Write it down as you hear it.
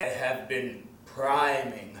have been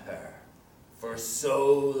priming her for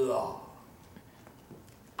so long.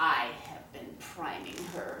 I have been priming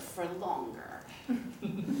her for longer.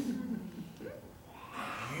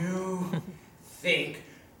 You think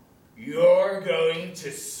you're going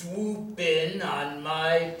to swoop in on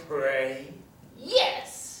my prey?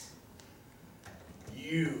 Yes.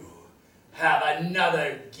 You have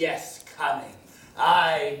another guess coming.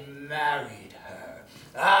 I married her.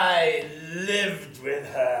 I lived with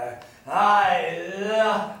her.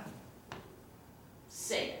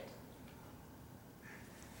 Say it.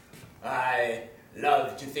 I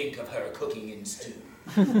love to think of her cooking in stew.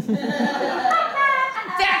 That's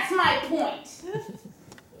my point.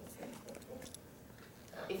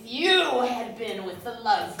 If you had been with the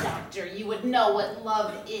love doctor, you would know what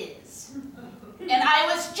love is. And I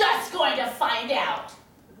was just going to find out.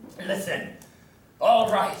 Listen,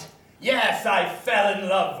 all right. Yes, I fell in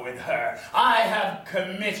love with her. I have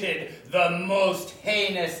committed the most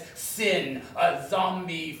heinous sin a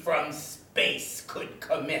zombie from space could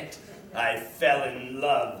commit. I fell in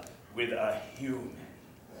love with a human.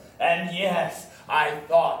 And yes, I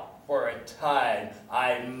thought for a time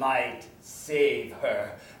I might save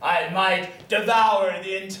her. I might devour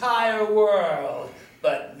the entire world,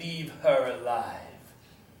 but leave her alive.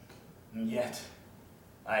 And yet,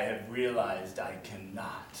 I have realized I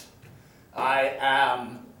cannot. I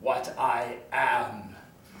am what I am.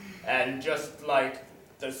 And just like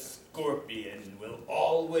the scorpion will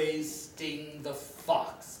always sting the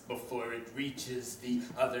fox before it reaches the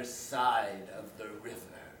other side of the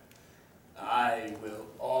river, I will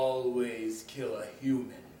always kill a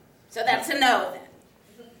human. So that's a no, then.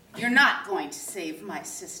 You're not going to save my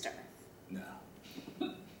sister. No.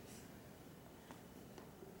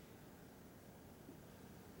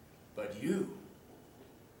 But you,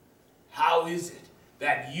 how is it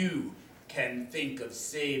that you can think of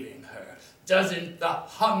saving her? Doesn't the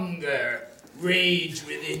hunger rage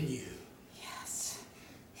within you? Yes,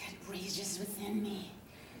 it rages within me.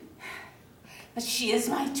 But she is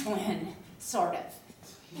my twin, sort of.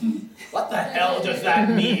 What the hell does that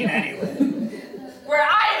mean, anyway? We're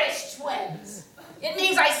Irish twins. It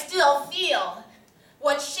means I still feel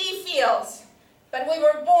what she feels, but we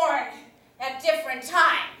were born at different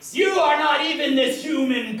times. You are not even this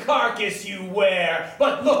human carcass you wear,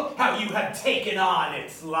 but look how you have taken on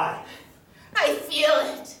its life. I feel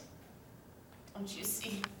it. Don't you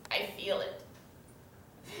see? I feel it.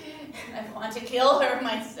 I want to kill her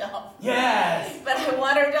myself. Yes. But I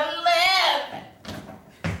want her to live.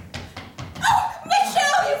 Oh,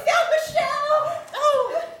 Michelle! You found Michelle!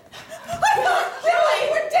 Oh! I thought you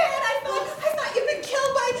were dead! I thought you'd been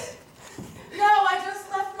killed by... No, I just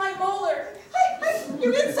left my molar.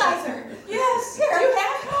 Your incisor. Yes. Here. Do you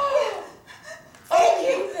have it? Thank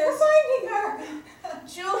you for finding her.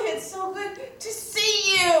 Julie, it's so good to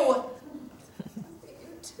see you. You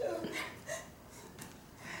too.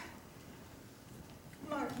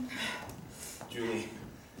 Martin. Julie.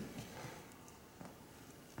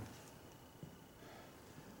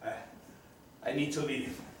 I need to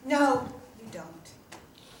leave. No, you don't.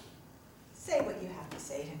 Say what you have to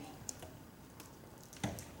say to me.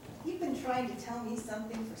 You've been trying to tell me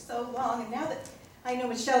something for so long, and now that I know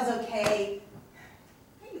Michelle's okay,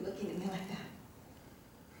 why are you looking at me like that?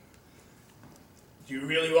 Do you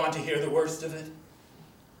really want to hear the worst of it?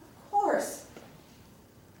 Of course.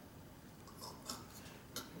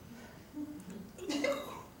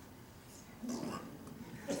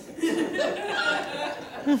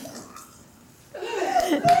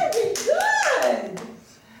 Very good!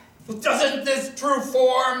 Doesn't this true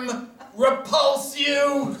form repulse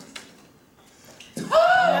you?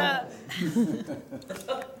 What?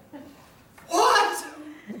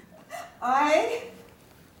 I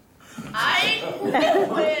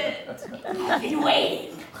knew it! I've been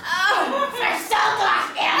waiting for so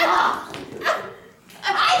goddamn long! I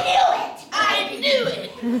knew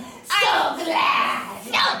it! So glad!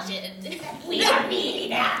 Melted! We are meeting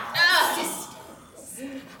now!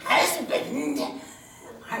 Sisters! Husband!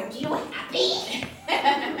 Aren't you happy?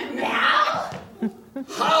 Now?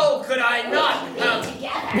 How could I not have...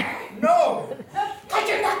 Together! No! But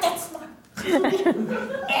you're not that smart!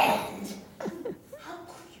 And how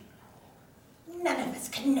could you know? None of us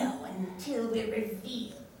can know until we're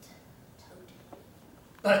revealed.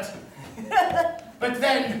 But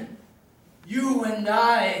then, you and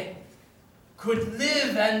I could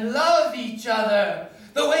live and love each other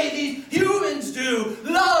the way these humans do.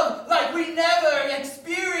 Love like we never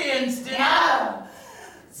experienced it. No!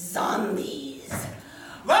 Zombies!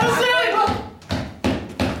 Lucy!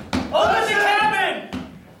 Open the cabin!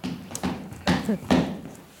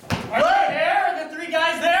 Are they there? Are the three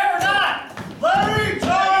guys there? Or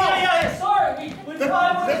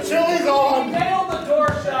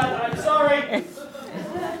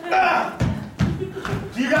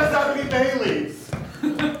guys have any bay leaves?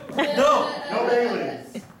 No. No bay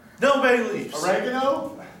leaves. No bay leaves.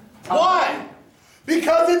 Oregano? Why?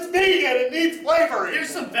 Because it's vegan. It needs flavoring. Here's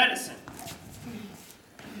some venison.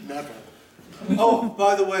 Never. Oh,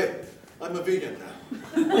 by the way, I'm a vegan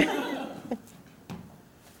now.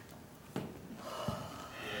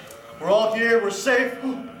 We're all here, we're safe.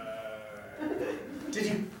 Did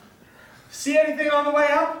you see anything on the way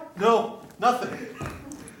out? No, nothing.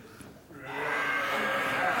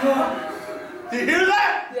 Do you hear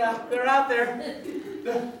that? Yeah, they're out there.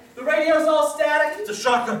 The radio's all static. It's a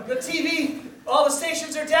shotgun. The TV, all the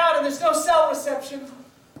stations are down and there's no cell reception.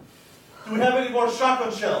 Do we have any more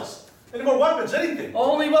shotgun shells? Any more weapons? Anything?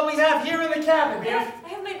 Only what we have here in the cabin. I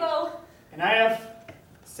have my bow. And I have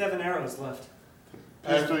 7 arrows left.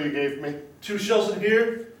 Pistol you gave me. 2 shells in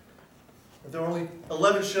here. There are only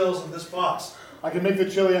 11 shells in this box. I can make the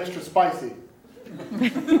chili extra spicy.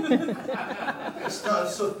 It's not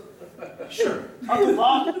so. Sure. Uncle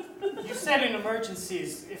Bob, you said in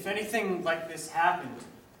emergencies, if anything like this happened,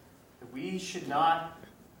 that we should not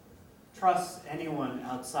trust anyone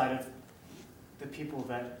outside of the people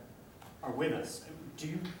that are with us. Do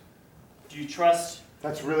you trust?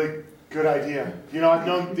 That's a really good idea. You know, I've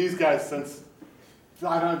known these guys since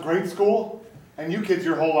I don't know, grade school, and you kids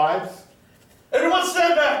your whole lives. Everyone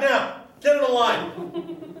stand back now. Get in the line.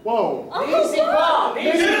 Whoa. Easy, Bob.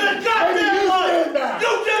 Get in the goddamn line. stand back.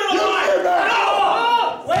 You get in the line. stand back.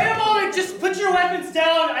 No. Wait a moment. Just put your weapons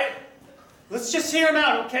down. Let's just hear him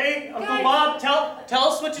out, okay? Uncle Guys. Bob, tell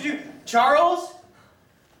us what to do. Charles,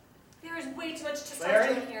 There is way too much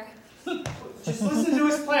Larry? testosterone here. just listen to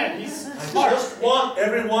his plan. He's I smart. just want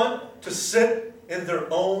everyone to sit in their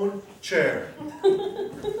own chair.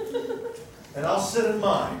 And I'll sit in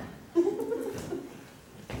mine.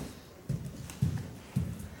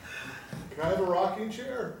 Can I have a rocking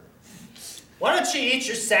chair? Why don't you eat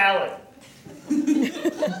your salad?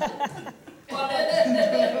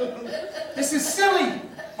 This is silly,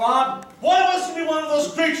 Bob. One of us will be one of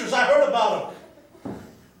those creatures. I heard about them.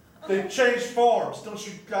 They changed forms. Don't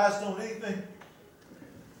you guys know anything?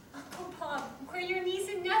 Uncle Bob, we're your niece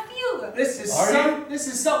and nephew. This is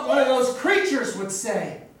something one of those creatures would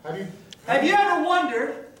say. Have you ever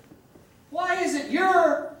wondered why is it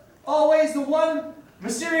you're always the one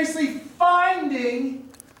mysteriously finding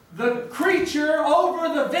the creature over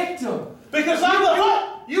the victim? Because I'm the hunt.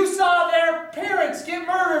 You saw their parents get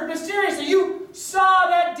murdered mysteriously. You saw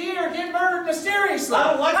that deer get murdered mysteriously.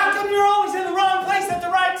 I don't like How it. come you're always in the wrong place at the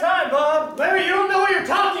right time, Bob? Larry, you don't know what you're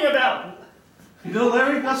talking about. You know,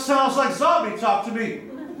 Larry, that sounds like zombie talk to me.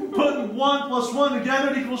 Putting 1 + 1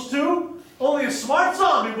 together equals 2? Only a smart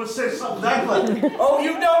zombie would say something that clever. Oh,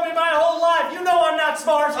 you've known me my whole life. You know I'm not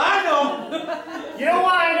smart. I know. You know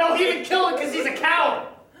why I know? He didn't kill it because he's a coward.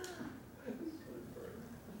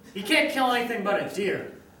 He can't kill anything but a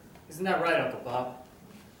deer. Isn't that right, Uncle Bob?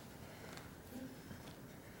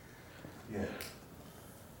 Yeah.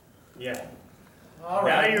 Yeah. All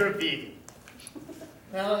right. Now you're a vegan.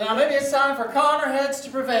 Now maybe it's time for calmer heads to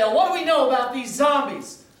prevail. What do we know about these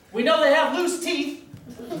zombies? We know they have loose teeth,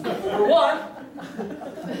 for one.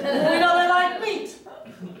 We know they like meat.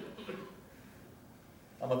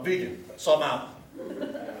 I'm a vegan, so I'm out.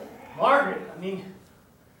 Margaret, I mean,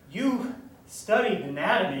 you studied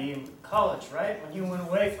anatomy in college, right? When you went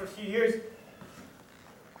away for a few years.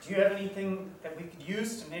 Do you have anything that we could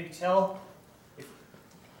use to maybe tell if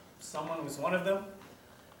someone was one of them?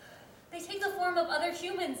 They take the form of other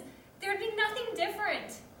humans. There'd be nothing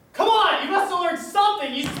different. Come on, you must have learned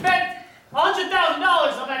something. You spent $100,000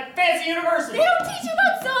 on that fancy university. They don't teach you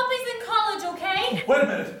about zombies in college, okay? Wait a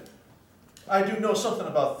minute. I do know something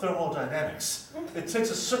about thermodynamics. It takes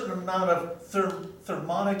a certain amount of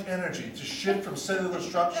thermonic energy to shift from cellular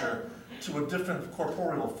structure to a different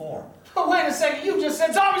corporeal form. Oh, wait a second, you just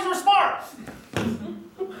said zombies were smart.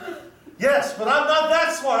 Yes, but I'm not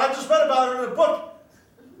that smart. I just read about it in a book.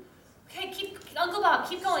 Okay, Uncle Bob,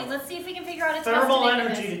 keep going. Let's see if we can figure out a Thermal test to make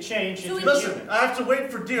energy to this. change So into we- Listen, I have to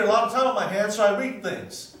wait for deer. A lot of time on my hands, so I read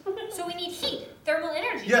things. So we need heat, thermal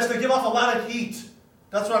energy. Yes, they give off a lot of heat.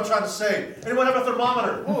 That's what I'm trying to say. Anyone have a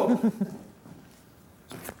thermometer?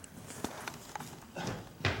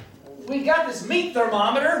 We got this meat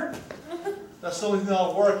thermometer. That's the only thing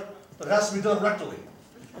that'll work, but it has to be done rectally.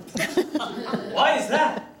 Why is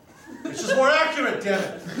that? It's just more accurate, damn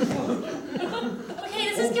it. Okay,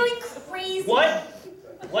 this is going crazy.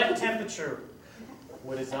 What temperature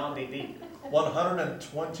would a zombie be?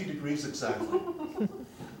 120 degrees exactly.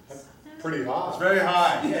 Pretty It's hot. very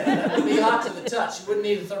high. It would be hot to the touch. You wouldn't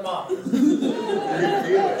need a thermometer. Well,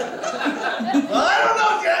 I don't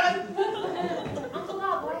know, damn it. Uncle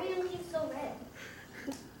Bob, why are you looking so red?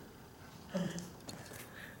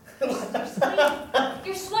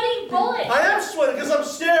 bullet. I am sweating because I'm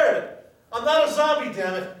scared. I'm not a zombie,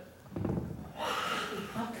 damn it.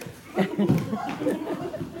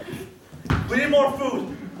 We need more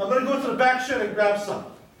food. I'm going to go into the back shed and grab some.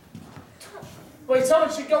 Wait,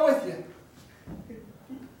 someone should go with you.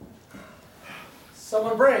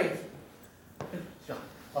 Someone brave. Yeah,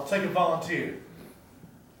 I'll take a volunteer.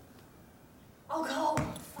 I'll go.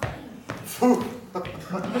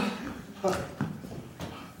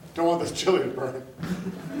 Don't want this chili to burn.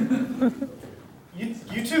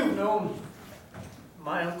 You two have known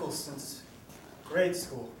my uncle since grade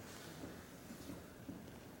school.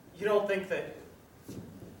 You don't think that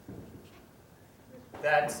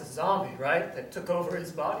that's a zombie, right? That took over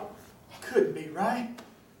his body? Couldn't be, right?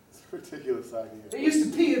 It's a ridiculous idea. He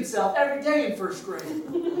used to pee himself every day in first grade.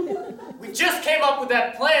 We just came up with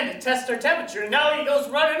that plan to test our temperature, and now he goes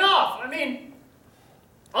running off. I mean,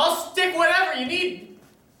 I'll stick whatever you need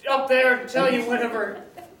up there to tell you whenever.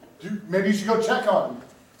 Maybe you should go check on him.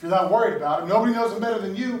 If you're that worried about him, nobody knows him better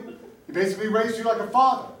than you. He basically raised you like a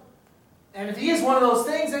father. And if he is one of those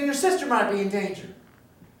things, then your sister might be in danger.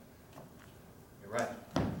 You're right.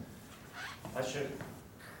 I should.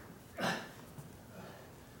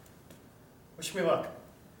 Wish me luck.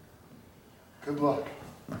 Good luck.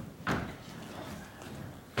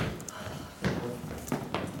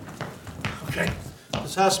 Okay,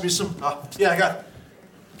 this has to be some, yeah, I got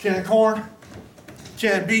canned corn,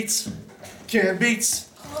 canned beets, canned beets,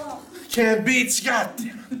 canned beets, god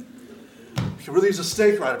damn it. You can really use a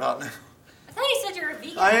steak right about now. I thought you said you were a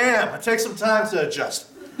vegan. I am. It takes some time to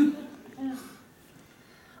adjust.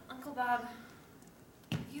 Uncle Bob,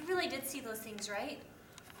 you really did see those things, right?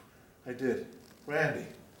 I did. Randy,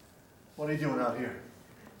 what are you doing out here?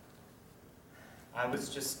 I was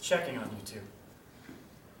just checking on you two.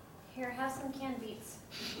 Here, have some canned beets.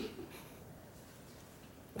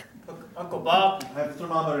 Look, Uncle Bob. I have a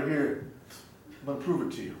thermometer here. I'm going to prove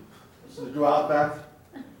it to you. So to go out back,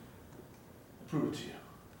 I'll prove it to you.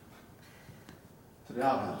 To the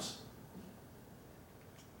outhouse.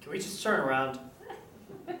 Can we just turn around?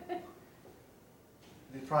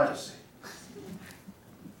 Need privacy.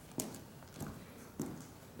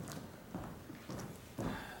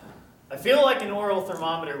 I feel like an oral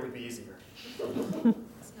thermometer would be easier.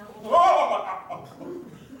 Is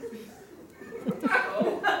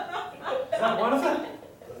that one of them?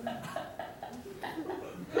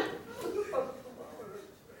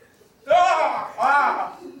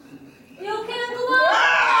 You okay, Uncle Bob?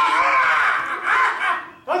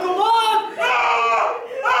 Uncle Bob!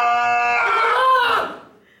 Uncle Bob!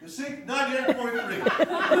 You see? 98.3.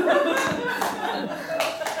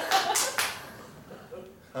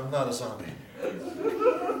 I'm not a zombie.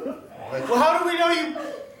 Well, how do we know you?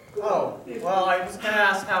 Oh, well, I was gonna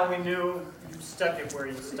ask how we knew you stuck it where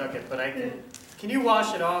you stuck it, but I can. Can you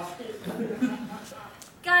wash it off?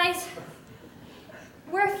 Guys,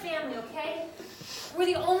 we're a family, okay? We're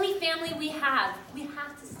the only family we have. We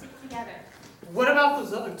have to stick together. What about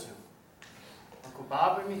those other two? Uncle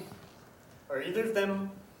Bob and me? Are either of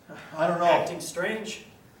them I don't know. acting strange?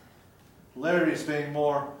 Larry's being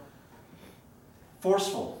more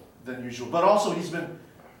forceful than usual, but also he's been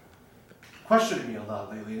questioning me a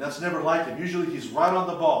lot lately, and that's never like him. Usually he's right on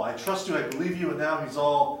the ball. I trust you, I believe you, and now he's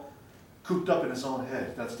all cooped up in his own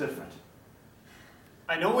head. That's different.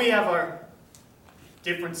 I know we have our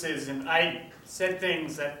differences, and I said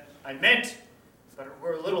things that I meant, but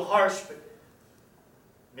were a little harsh, but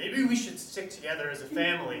maybe we should stick together as a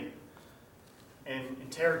family and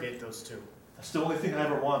interrogate those two. That's the only thing I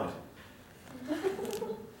ever wanted.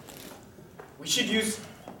 We should use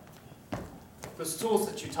those tools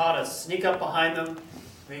that you taught us. Sneak up behind them,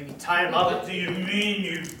 maybe tie them up. What do you mean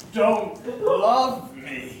you don't love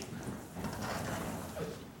me?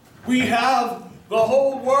 We have the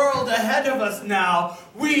whole world ahead of us now.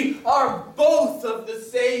 We are both of the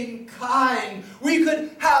same kind. We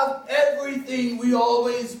could have everything we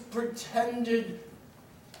always pretended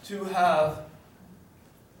to have.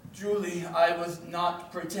 Julie, I was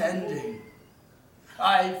not pretending.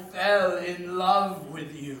 I fell in love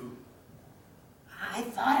with you. I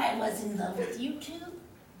thought I was in love with you too,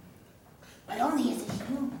 but only as a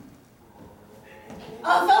human. If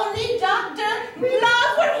only Dr.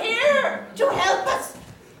 Love were here to help us.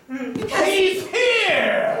 Because He's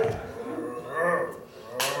here!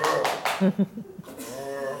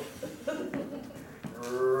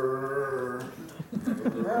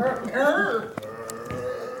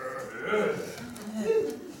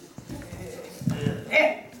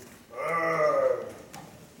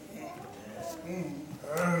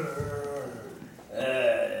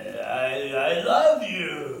 I love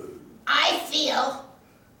you. I feel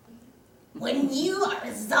when you are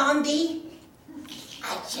a zombie, zombie.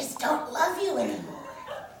 I just don't love you anymore.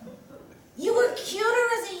 You were cuter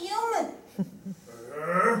as a human.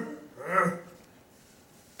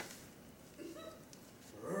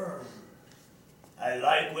 I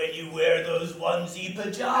like when you wear those onesie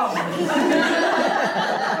pajamas.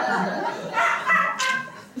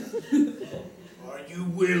 Are you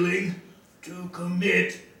willing to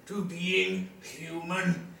commit to being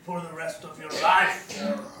human for the rest of your life?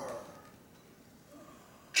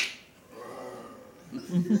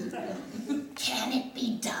 Can it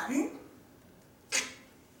be done?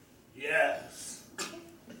 Yes.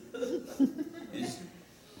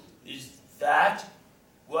 Is that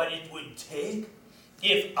what it would take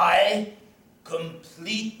if I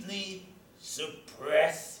completely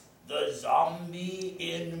suppress the zombie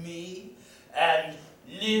in me and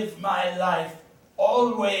live my life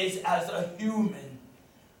always as a human?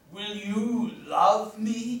 Will you love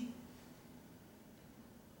me?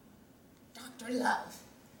 Dr. Love,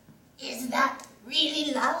 is that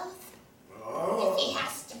really love? If he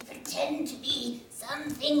has to pretend to be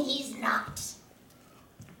something he's not,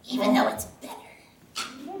 even though it's better.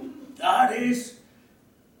 That is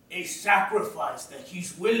a sacrifice that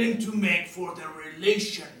he's willing to make for the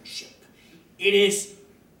relationship. It is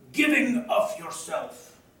giving of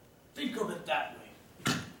yourself. Think of it that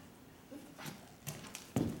way.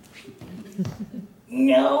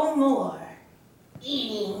 No more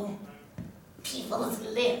eating people's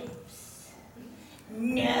limbs.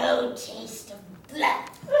 No taste of blood.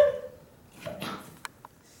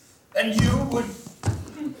 And you would...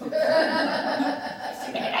 Just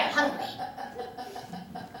a minute, I'm hungry.